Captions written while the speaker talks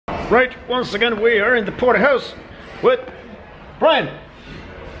Right, once again we are in the porterhouse with Brian.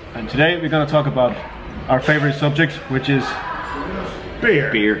 And today we're going to talk about our favorite subject, which is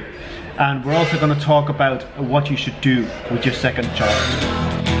beer. And we're also going to talk about what you should do with your second child.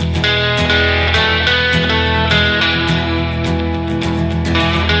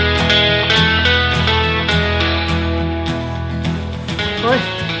 Right.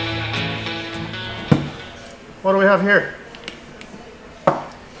 What do we have here?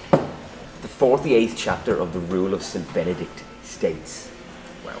 The 48th chapter of the Rule of St. Benedict states,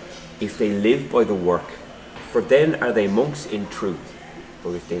 well, if they live by the work, for then are they monks in truth,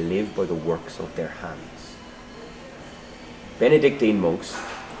 but if they live by the works of their hands. Benedictine monks,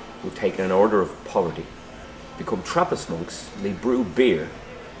 who've taken an order of poverty, become Trappist monks. They brew beer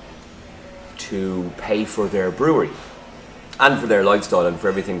to pay for their brewery and for their lifestyle and for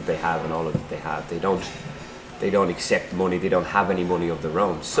everything that they have and all of that they have. They don't accept money, they don't have any money of their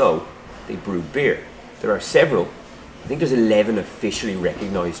own, so they brew beer. There are several, I think there's 11 officially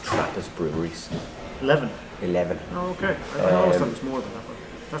recognised Trappist breweries. 11? 11. Oh, okay. I always thought it was more than that,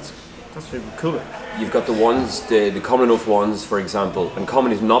 but that's even cooler. You've got the ones, the common enough ones, for example, and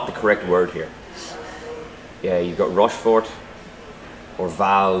common is not the correct word here. Yeah, you've got Rochefort,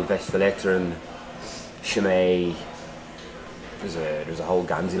 Orval, Westphaletteren, Chimay. There's a whole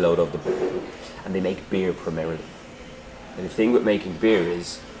Gansey load of them, and they make beer primarily. And the thing with making beer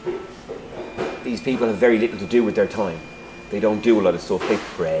is these people have very little to do with their time. They don't do a lot of stuff. They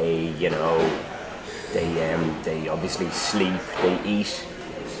pray, you know. They obviously sleep. They eat.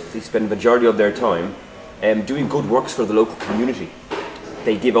 They spend the majority of their time doing good works for the local community.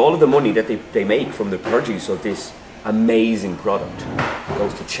 They give all of the money that they make from the produce of this amazing product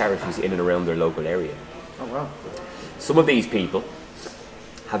goes to charities in and around their local area. Oh wow! Some of these people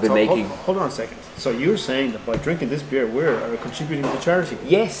have been making. Hold on a second. So you're saying that by drinking this beer, we're contributing to charity?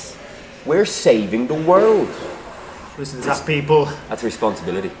 Yes, we're saving the world. Listen to that, people. That's a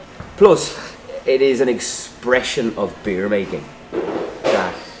responsibility. Plus, it is an expression of beer making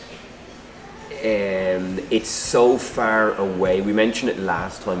that it's so far away. We mentioned it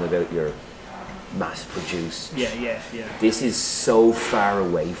last time about your mass-produced. Yeah. This is so far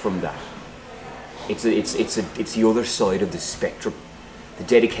away from that. It's the other side of the spectrum. The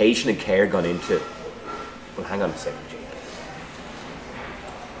dedication and care gone into. Well, hang on a second, Jake.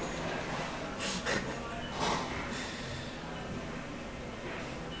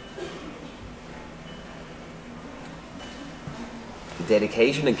 The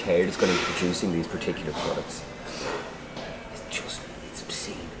dedication and care that's gone into producing these particular products is just, it's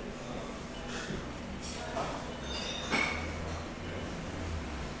obscene.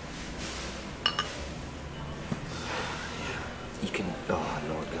 You can, oh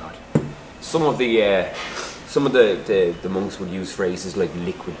Lord God. Some of the monks would use phrases like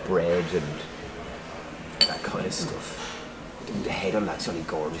liquid bread and that kind of stuff. The head on that's only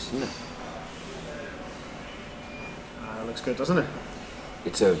gorgeous, isn't it? Looks good, doesn't it?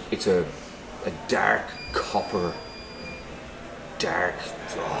 It's a dark copper, dark.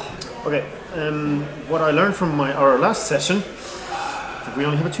 Oh. Okay. What I learned from our last session, that we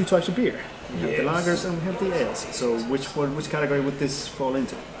only have two types of beer. We have the lagers and we have the ales. So which category would this fall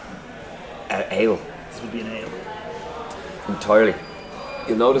into? Ale. This would be an ale. Entirely.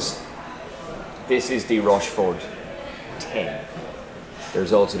 You'll notice this is the Rochefort 10.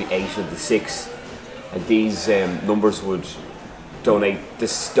 There's also the 8 and the 6. And these numbers would donate the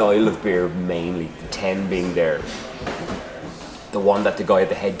style of beer mainly. The 10 being the one that the guy at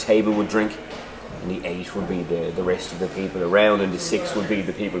the head table would drink. And the 8 would be the rest of the people around, and the 6 would be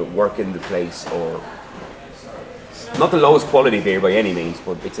the people that work in the place, or not the lowest quality beer by any means,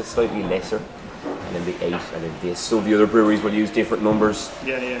 but it's a slightly lesser. And then the 8, and then this. So the other breweries will use different numbers.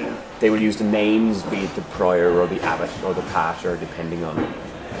 Yeah. They will use the names, be it the prior or the abbot or the pater, depending on.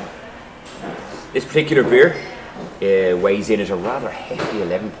 This particular beer weighs in at a rather hefty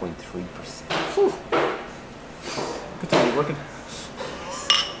 11.3%. Good to be working.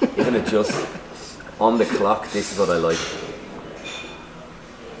 Isn't it just? On the clock, this is what I like.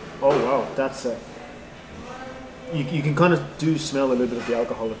 Oh wow, that's you can kind of smell a little bit of the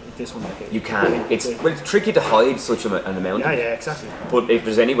alcohol with this one. Like You can. It's tricky to hide such an amount. Yeah, exactly. But if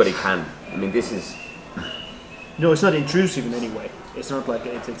there's anybody can, I mean, this is. No, it's not intrusive in any way. It's not like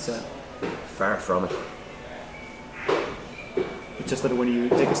it's far from it. It's just that when you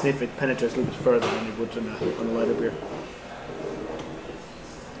take a sniff, it penetrates a little bit further than you would on a lighter beer.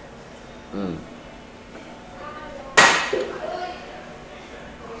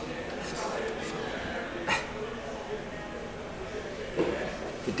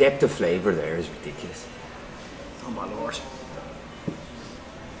 The depth of flavour there is ridiculous. Oh my lord.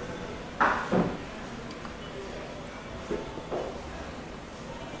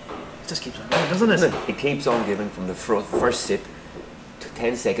 doesn't it? It keeps on giving from the first sip to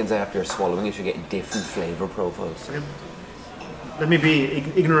 10 seconds after you're swallowing it. You get different flavour profiles. Let me be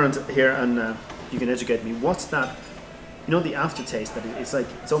ignorant here, and you can educate me. What's that? You know, the aftertaste that it's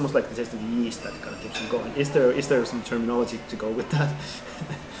almost like the taste of the yeast that kind of keeps you going. Is there some terminology to go with that?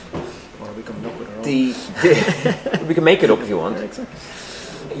 Or are we coming up with our own? We can make it up if you want. Yeah, exactly.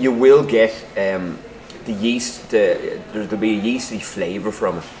 You will get the yeast. There'll be a yeasty flavour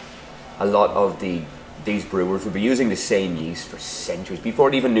from it. A lot of these brewers will be using the same yeast for centuries before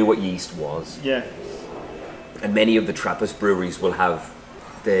they even knew what yeast was. Yeah. And many of the Trappist breweries will have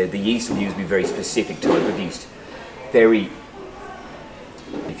the yeast will use be very specific type of yeast. Very,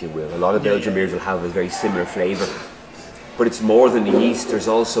 if you will, a lot of Belgian beers will have a very similar flavour. But it's more than the yeast. There's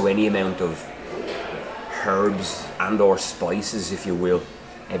also any amount of herbs and or spices, if you will.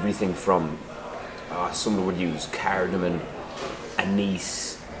 Everything from someone would use cardamom,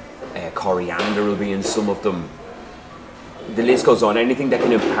 anise, coriander will be in some of them. The list goes on. Anything that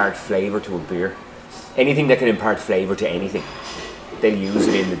can impart flavour to a beer, anything that can impart flavour to anything, they'll use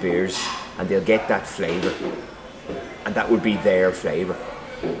it in the beers, and they'll get that flavour, and that would be their flavour.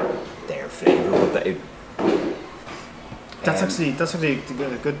 Their flavour, but that's actually a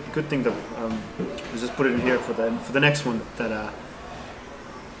good thing that let's just put it in here for the next one. That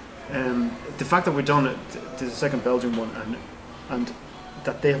the fact that we've done it, the second Belgian one, and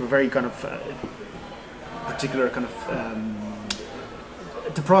that they have a very kind of particular kind of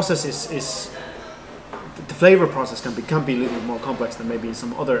the process is the flavour process can be a little bit more complex than maybe in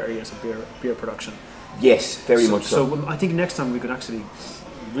some other areas of beer production. Yes, very much so. So I think next time we could actually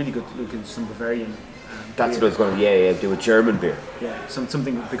really good look at some Bavarian. That's what I was going to do a German beer. Yeah,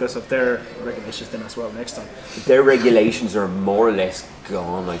 something because of their regulations then as well next time. Their regulations are more or less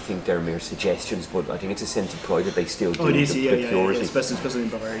gone. I think they're mere suggestions, but I think it's a sense of pride that they still do the purity. Especially in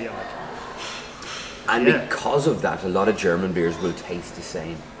Bavaria. And because of that, a lot of German beers will taste the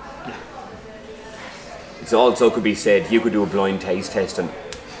same. Yeah. It's also could be said, you could do a blind taste test and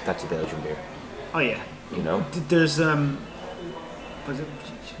that's a Belgian beer. Oh yeah. You know? There's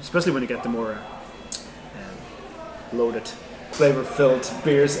especially when you get the more loaded, flavor-filled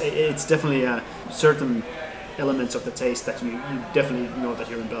beers, it's definitely certain elements of the taste that you definitely know that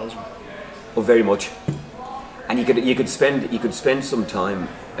you're in Belgium. Oh, very much. And you could spend some time.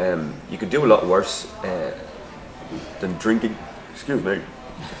 You could do a lot worse than drinking. Excuse me.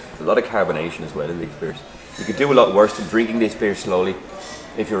 There's a lot of carbonation as well in these beers. You could do a lot worse than drinking this beer slowly,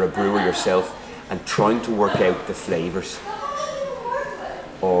 if you're a brewer yourself, and trying to work out the flavours,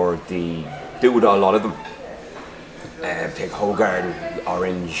 or do with a lot of them. Take Hogarden,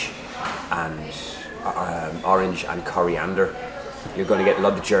 orange and coriander. You're going to get a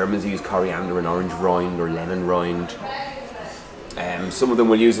lot of Germans who use coriander and orange rind or lemon rind. Some of them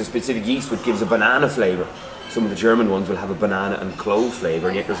will use a specific yeast which gives a banana flavour. Some of the German ones will have a banana and clove flavour,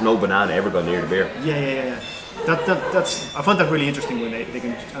 and yet there's no banana ever gone near the beer. Yeah. That's I find that really interesting when they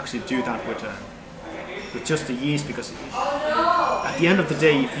can actually do that with just the yeast, because at the end of the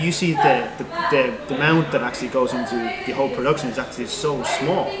day, if you see the amount that actually goes into the whole production is actually so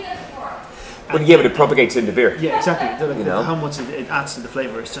small. But yeah, but it propagates in the beer. Yeah, exactly. How much it adds to the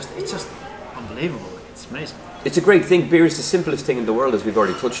flavour, it's just unbelievable. It's amazing. It's a great thing. Beer is the simplest thing in the world, as we've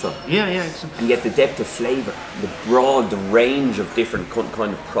already touched on. Yeah. And yet the depth of flavour, the range of different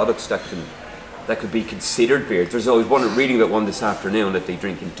kind of products that could be considered beer. There's always reading about one this afternoon that they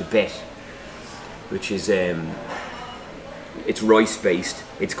drink in Tibet, which is it's rice based.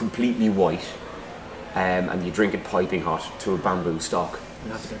 It's completely white, and you drink it piping hot to a bamboo stalk.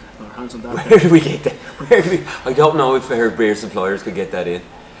 We have to get our hands on that. Where do we get that? I don't know if our beer suppliers could get that in,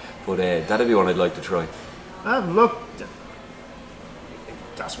 but that'd be one I'd like to try. Look,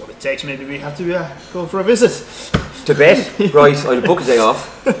 that's what it takes. Maybe we have to go for a visit. Tibet? Right, I'll book a day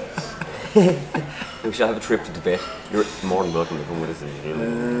off. We shall have a trip to Tibet. You're more than welcome to come with us.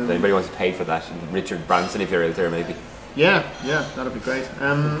 If anybody wants to pay for that, Richard Branson, if you're out there, maybe. Yeah, that'd be great.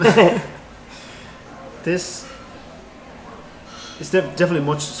 This is definitely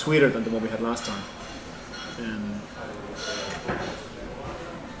much sweeter than the one we had last time.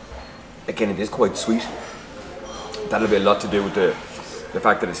 Again, it is quite sweet. That'll be a lot to do with the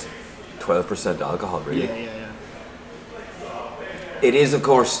fact that it's 12% alcohol, really. Yeah. It is, of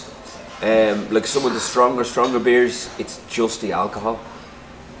course, like some of the stronger beers, it's just the alcohol.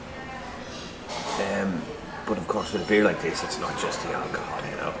 But of course, with a beer like this, it's not just the alcohol,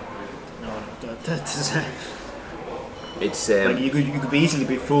 you know. No, that's it's like you could easily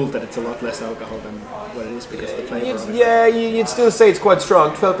be fooled that it's a lot less alcohol than what it is because of the flavour of it. Yeah, you'd still say it's quite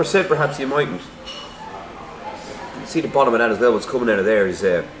strong. 12% perhaps you mightn't. You see the bottom of that as well. What's coming out of there is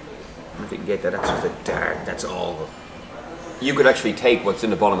If you can get that, that's just a dark, that's awful. You could actually take what's in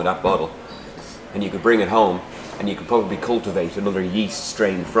the bottom of that bottle and you could bring it home and you could probably cultivate another yeast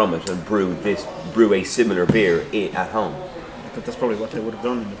strain from it and brew a similar beer at home. But that's probably what they would have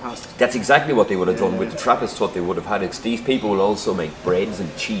done in the past. That's exactly what they would have done with the Trappists. What they would have had is these people will also make breads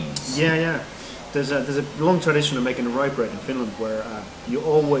and cheese. Yeah. There's a long tradition of making rye bread in Finland where you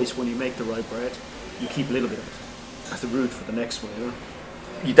always, when you make the rye bread, you keep a little bit of it as the root for the next one.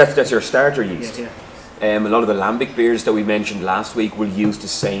 You know? That's your starter yeast. Yeah. A lot of the lambic beers that we mentioned last week will use the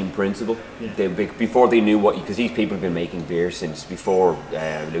same principle. Yeah. Before they knew what, because these people have been making beer since before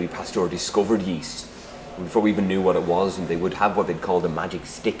Louis Pasteur discovered yeast. Before we even knew what it was, and they would have what they'd call the magic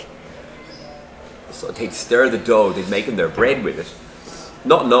stick. So they'd stir the dough, they'd make their bread with it,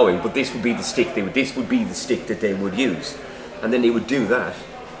 not knowing, but this would be the stick. This would be the stick that they would use, and then they would do that,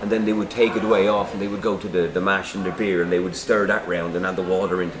 and then they would take it away off, and they would go to the mash and the beer, and they would stir that round and add the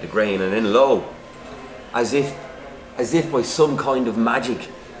water into the grain, and then lo, as if by some kind of magic,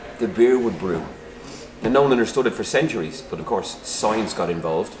 the beer would brew. And no one understood it for centuries, but of course science got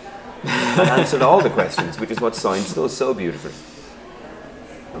involved. And answered all the questions, which is what science does so beautifully.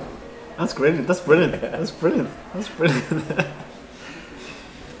 That's brilliant. That's brilliant.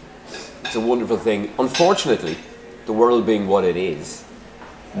 It's a wonderful thing. Unfortunately, the world being what it is,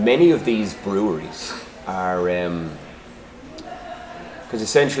 many of these breweries are, because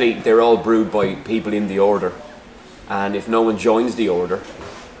essentially they're all brewed by people in the order, and if no one joins the order,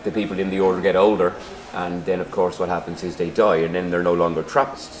 the people in the order get older, and then of course what happens is they die, and then they're no longer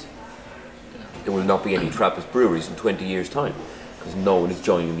Trappists. There will not be any Trappist breweries in 20 years' time because no one is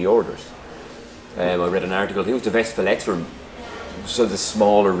joining the orders. I read an article, I think it was the Westfaletter, so the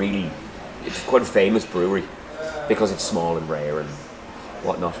smaller, really, it's quite a famous brewery because it's small and rare and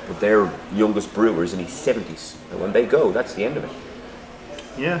whatnot, but their youngest brewer is in his 70s, and when they go, that's the end of it.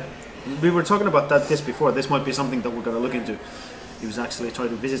 Yeah, we were talking about this before. This might be something that we're going to look into. He was actually trying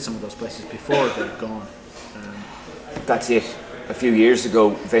to visit some of those places before they're gone. That's it. A few years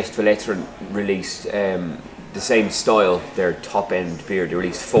ago, Westfaletter released the same style, their top-end beer. They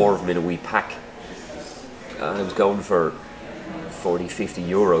released 4 of them in a wee pack. And it was going for 40, 50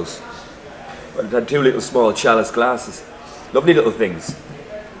 euros. But it had 2 little small chalice glasses. Lovely little things.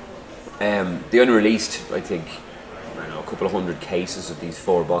 They only released, I think, a couple of 100 cases of these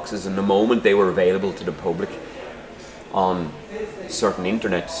 4 boxes. And the moment they were available to the public on certain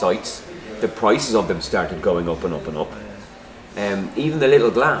internet sites, the prices of them started going up and up and up. Even the little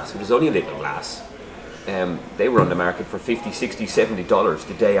glass, it was only a little glass, they were on the market for $50, $60, $70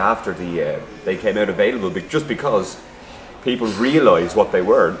 the day after they came out available, but just because people realised what they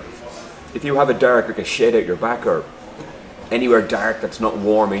were. If you have a dark, like a shed out your back or anywhere dark that's not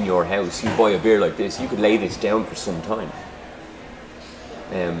warm in your house, you buy a beer like this, you could lay this down for some time.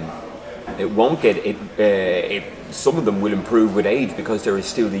 It won't get, some of them will improve with age because there is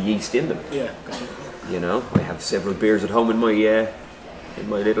still the yeast in them. Yeah. You know, I have several beers at home in my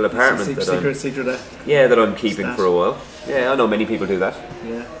little apartment that I'm keeping for a while. Yeah, I know many people do that.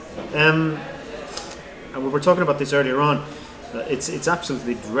 Yeah, and we were talking about this earlier on. It's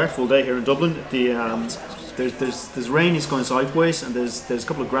absolutely dreadful day here in Dublin. There's rain is going sideways, and there's a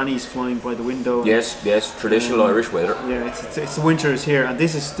couple of grannies flying by the window. Yes, traditional Irish weather. Yeah, it's the winter is here, and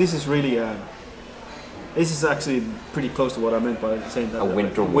this is really. This is actually pretty close to what I meant by saying that a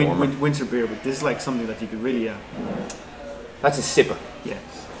winter warmer. Winter beer, but this is like something that you could really. That's a sipper. Yeah,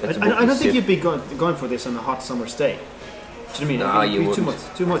 I don't think you'd be going for this on a hot summer's day. Do you know what I mean? Nah, you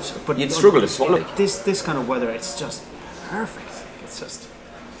wouldn't. Too much. But you'd struggle to swallow. Like this kind of weather, it's just perfect. It's just.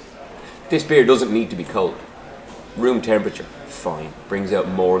 This beer doesn't need to be cold. Room temperature, fine. Brings out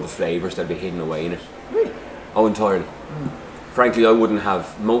more of the flavours that be hidden away in it. Really? Oh, entirely. Frankly, I wouldn't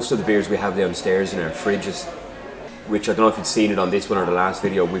have most of the beers we have downstairs in our fridges, which I don't know if you'd seen it on this one or the last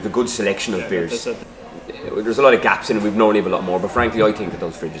video. We've a good selection of beers. There's a lot of gaps in it. We've normally have a lot more, but frankly, I think that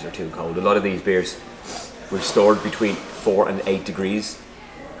those fridges are too cold. A lot of these beers were stored between 4 and 8 degrees.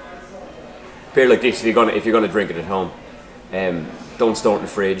 Beer like this, if you're gonna drink it at home, don't store it in the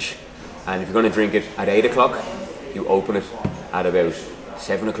fridge. And if you're gonna drink it at 8 o'clock, you open it at about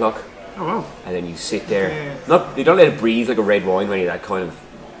 7 o'clock. Oh wow! And then you sit there. You don't let it breathe like a red wine or any of that kind of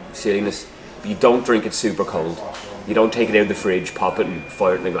silliness. But you don't drink it super cold. You don't take it out of the fridge, pop it and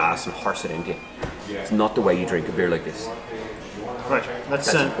fire it in a glass and horse it into you. It's not the way you drink a beer like this. Right.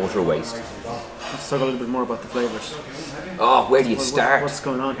 That's an utter waste. Let's talk a little bit more about the flavours. Oh, where do you start? What's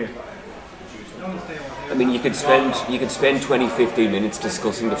going on here? I mean, you could spend 20-15 minutes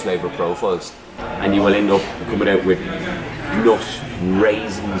discussing the flavour profiles, and you will end up coming out with nuts,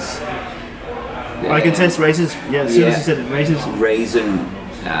 raisins. I can sense raisins. Yeah, as soon as you said it, raisins. Raisin,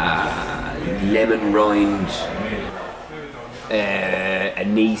 lemon rind,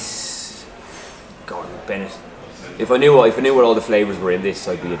 anise. Go on, Bennett. If I knew what all the flavours were in this,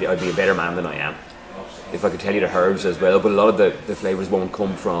 I'd be a better man than I am. If I could tell you the herbs as well, but a lot of the flavours won't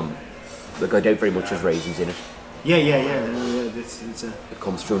come from. Like, I doubt very much there's raisins in it. Yeah. It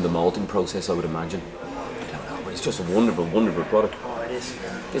comes through in the malting process, I would imagine. I don't know, but it's just a wonderful, wonderful product. Oh, it is.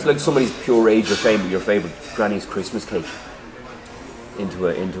 It's like somebody's pureed your favourite granny's Christmas cake into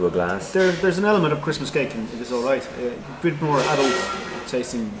a glass. There's an element of Christmas cake in it is all right. A bit more adult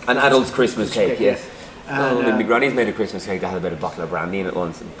tasting. An adult Christmas cake, yes. And, my granny's made a Christmas cake that had about a bottle of brandy in it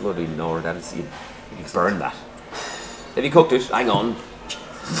once, and bloody Nora, you'd burn that. Have you cooked it? Hang on.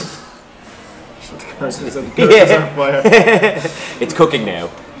 It's cooking now.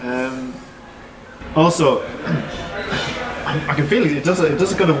 Also, I can feel it. It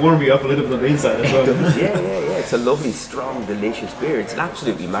does kind of warm me up a little bit on the inside as well. Yeah. It's a lovely, strong, delicious beer. It's an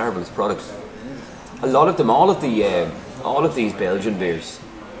absolutely marvellous product. A lot of them, all of these Belgian beers,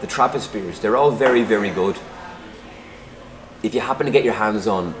 the Trappist beers, they're all very, very good. If you happen to get your hands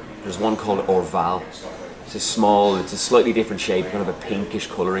on, there's one called Orval. It's a slightly different shape, kind of a pinkish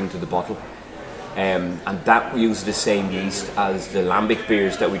colouring to the bottle. And that uses the same yeast as the Lambic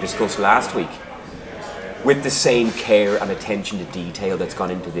beers that we discussed last week, with the same care and attention to detail that's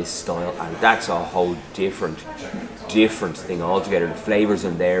gone into this style, and that's a whole different thing altogether. The flavours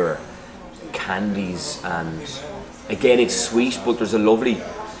in there are candies, and again it's sweet, but there's a lovely.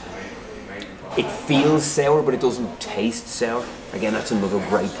 It feels sour, but it doesn't taste sour. Again, that's another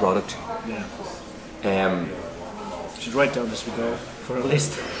great product. Yeah. Should write down this we go for a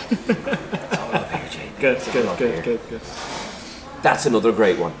list. All up here, Jane. Good. That's another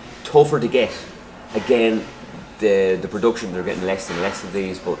great one. Tougher to get. Again, the production, they're getting less and less of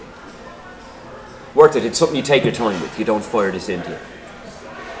these, but worth it. It's something you take your time with. You don't fire this into you.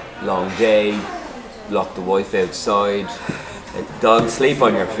 Long day, lock the wife outside, let the dog sleep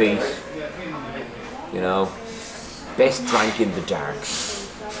on your feet. You know, best drank in the dark.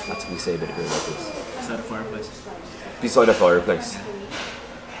 That's what we say about a beer like this. Beside a fireplace. Beside a fireplace.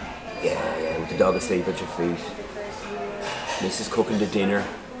 Yeah, with the dog asleep at your feet. Mrs. cooking the dinner.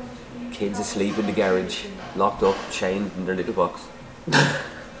 Kids asleep in the garage, locked up, chained in their little box. I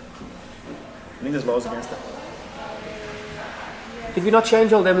think there's laws against that. Did we not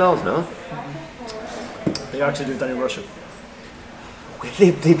change all them laws, no? They actually do that in Russia.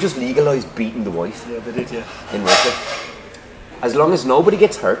 They've just legalised beating the wife. Yeah, they did, yeah. In Russia. As long as nobody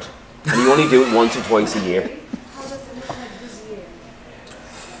gets hurt, and you only do it once or twice a year.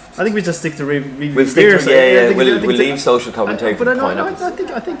 I think we just stick to review We'll stick beers. to, we'll leave social commentary for pineapples. I think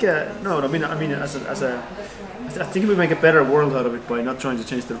I think we make a better world out of it by not trying to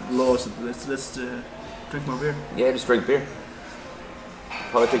change the laws. Let's drink more beer. Yeah, just drink beer.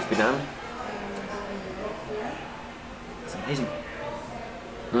 Politics be damned. It's amazing.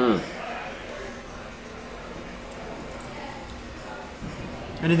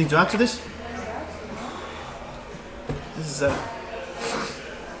 Anything to add to this? This is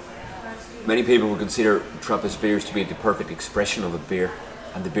Many people would consider Trappist beers to be the perfect expression of a beer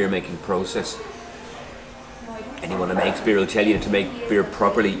and the beer making process. Anyone that makes beer will tell you to make beer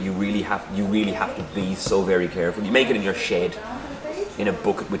properly, you really have to be so very careful. You make it in your shed, in a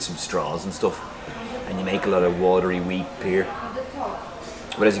bucket with some straws and stuff, and you make a lot of watery, weak beer.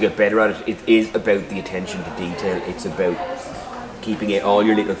 But as you get better at it, it is about the attention to detail. It's about keeping it all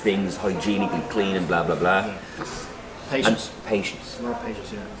your little things hygienically clean and blah blah blah. Yeah. Patience. And patience. A lot of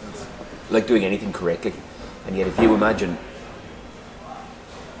patience, yeah. Like doing anything correctly. And yet if you imagine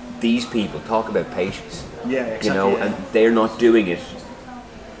these people talk about patience, yeah, exactly, you know, yeah. and they're not doing it,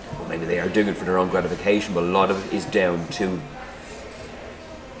 well, maybe they are doing it for their own gratification, but a lot of it is down to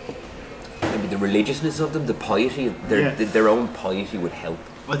maybe the religiousness of them, the piety, their own piety would help.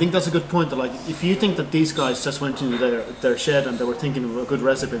 I think that's a good point. That, like, if you think that these guys just went into their shed and they were thinking of a good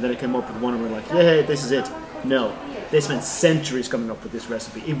recipe, and then they came up with one and were like, yeah, this is it. No, they spent centuries coming up with this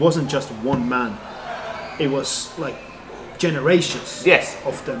recipe. It wasn't just one man. It was like generations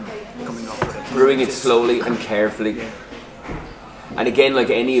of them coming up with it. Brewing it slowly and carefully. Yeah. And again, like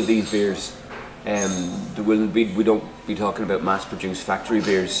any of these beers, we don't be talking about mass-produced factory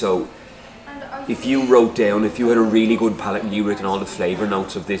beers. So if you had a really good palate and you wrote all the flavour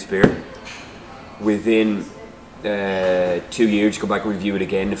notes of this beer, within 2 years you go back and review it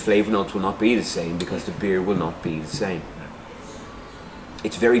again, the flavour notes will not be the same because the beer will not be the same.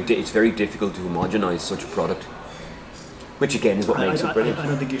 It's very difficult to homogenise such a product, which again is what makes it brilliant. I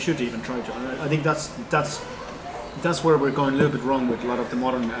don't think you should even try to. I think that's where we're going a little bit wrong with a lot of the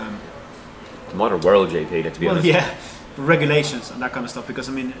modern world, JP. Let's be honest. Yeah, regulations and that kind of stuff, because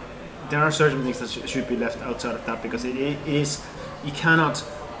I mean there are certain things that should be left outside of that, because it is, you cannot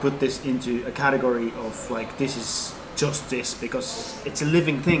put this into a category of like this is just this, because it's a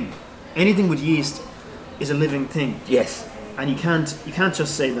living thing. Anything with yeast is a living thing. Yes. And you can't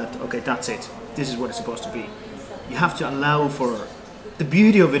just say that, okay, that's it, this is what it's supposed to be. You have to allow for, the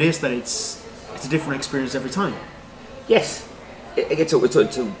beauty of it is that it's a different experience every time. Yes, it's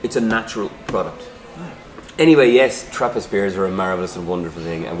a natural product. Anyway, yes, Trappist beers are a marvellous and wonderful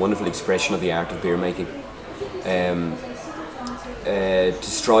thing, a wonderful expression of the art of beer making. To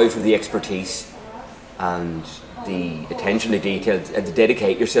strive for the expertise and the attention to detail, and to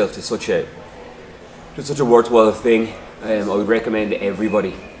dedicate yourself to such a worthwhile thing, I would recommend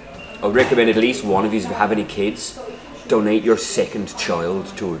everybody. I would recommend at least one of you, if you have any kids, donate your second child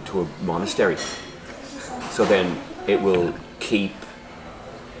to a monastery. So then it will keep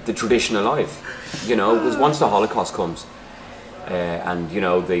the tradition alive, you know, because once the Holocaust comes and you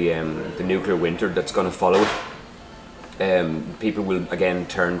know the nuclear winter that's going to follow it, people will again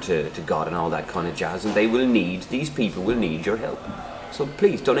turn to God and all that kind of jazz, and these people will need your help. So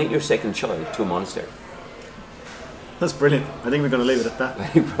please donate your second child to a monastery. That's brilliant. I think we're going to leave it at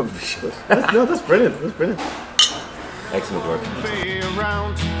that. You probably should. That's brilliant. That's brilliant. Excellent work.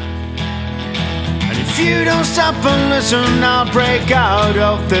 And if you don't stop and listen, I'll break out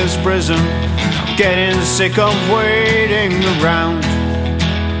of this prison. I'm getting sick of waiting around.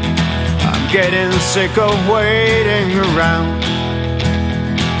 I'm getting sick of waiting around.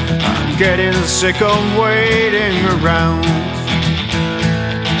 I'm getting sick of waiting around.